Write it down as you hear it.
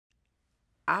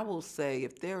I will say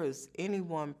if there is any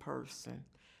one person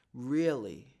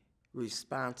really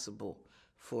responsible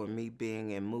for me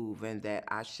being in MOVE and that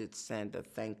I should send a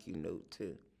thank you note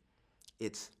to,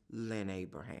 it's Lynne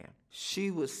Abraham.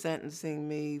 She was sentencing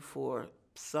me for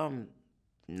some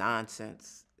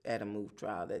nonsense at a MOVE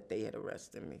trial that they had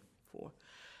arrested me for.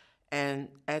 And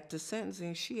at the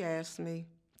sentencing, she asked me,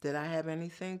 did I have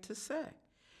anything to say?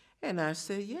 And I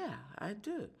said, yeah, I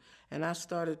do. And I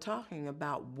started talking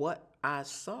about what I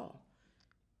saw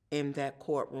in that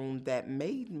courtroom that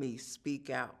made me speak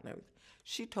out and everything.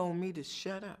 She told me to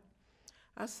shut up.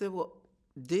 I said, well,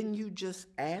 didn't you just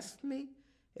ask me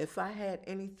if I had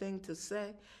anything to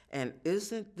say? And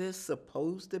isn't this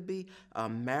supposed to be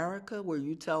America where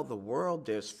you tell the world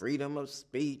there's freedom of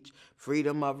speech,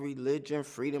 freedom of religion,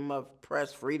 freedom of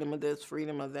press, freedom of this,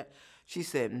 freedom of that? She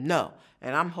said, no,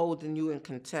 and I'm holding you in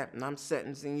contempt, and I'm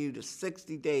sentencing you to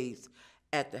 60 days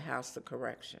at the House of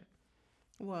Correction.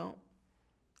 Well,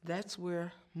 that's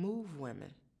where MOVE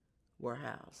women were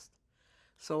housed.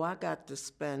 So I got to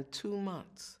spend 2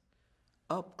 months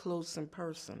up close and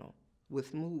personal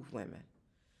with MOVE women.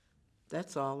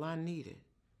 That's all I needed.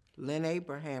 Lynne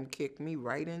Abraham kicked me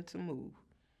right into MOVE.